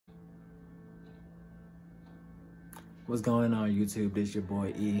What's going on YouTube? This your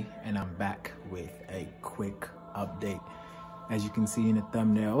boy E, and I'm back with a quick update. As you can see in the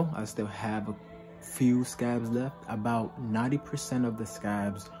thumbnail, I still have a few scabs left. About 90% of the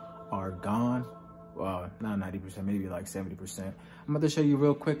scabs are gone. Well, not 90%, maybe like 70%. I'm about to show you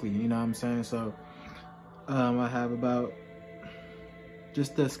real quickly, you know what I'm saying? So I have about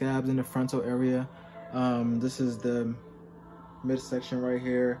just the scabs in the frontal area. This is the midsection right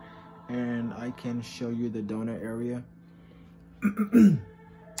here, and I can show you the donor area.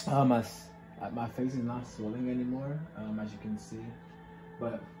 My face is not swelling anymore, as you can see,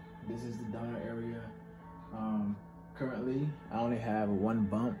 but this is the donor area. Currently I only have one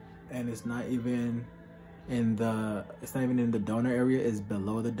bump, and it's not even in the donor area, it's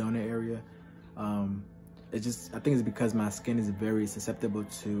below the donor area. It's just, I think it's because my skin is very susceptible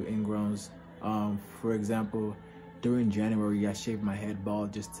to ingrowns. For example, during January I shaved my head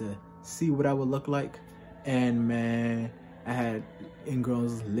bald just to see what I would look like, and man, I had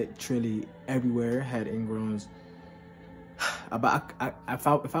ingrowns literally everywhere. I had ingrowns about,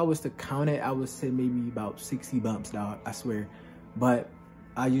 if I was to count it, I would say maybe about 60 bumps, dog, I swear. But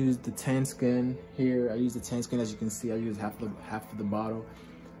I used the tan skin here. I used the tan skin, as you can see. I used half of the bottle.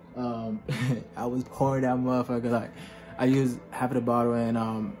 I was pouring that motherfucker, like I used half of the bottle,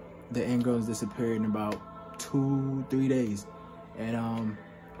 and the ingrowns disappeared in about 2-3 days. And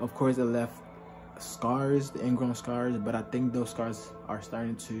of course it left scars, the ingrown scars, but I think those scars are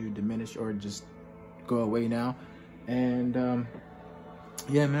starting to diminish or just go away now. And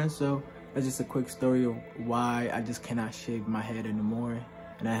yeah, man, so that's just a quick story of why I just cannot shave my head anymore,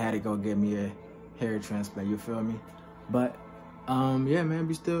 and I had to go get me a hair transplant, you feel me? But yeah, man,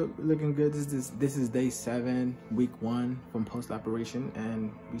 we still looking good. This is day 7, week 1 from post-operation,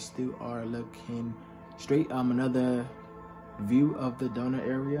 and we still are looking straight. Another view of the donor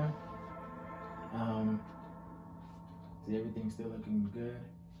area. See, everything's still looking good.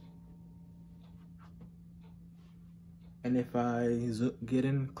 And if I get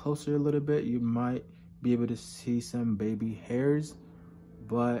in closer a little bit, you might be able to see some baby hairs,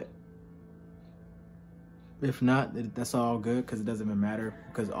 but if not, that's all good, because it doesn't even matter,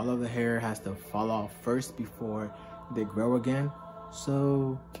 because all of the hair has to fall off first before they grow again.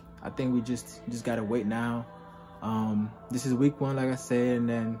 So I think we just gotta wait now. This is week 1, like I said, and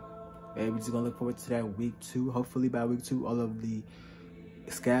then we're just gonna look forward to that week 2. Hopefully by week 2 all of the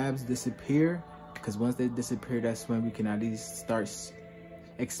scabs disappear, because once they disappear, that's when we can at least start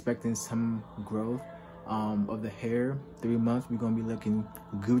expecting some growth of the hair. 3 months we're gonna be looking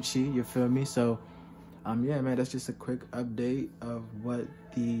Gucci, you feel me? So yeah, man, that's just a quick update of what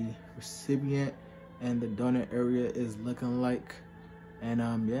the recipient and the donor area is looking like. And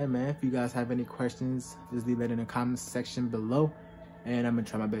yeah, man, if you guys have any questions, just leave it in the comments section below, and I'm gonna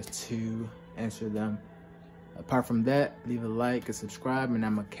try my best to answer them. Apart from that, leave a like and subscribe, and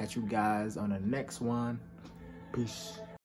I'm gonna catch you guys on the next one. Peace.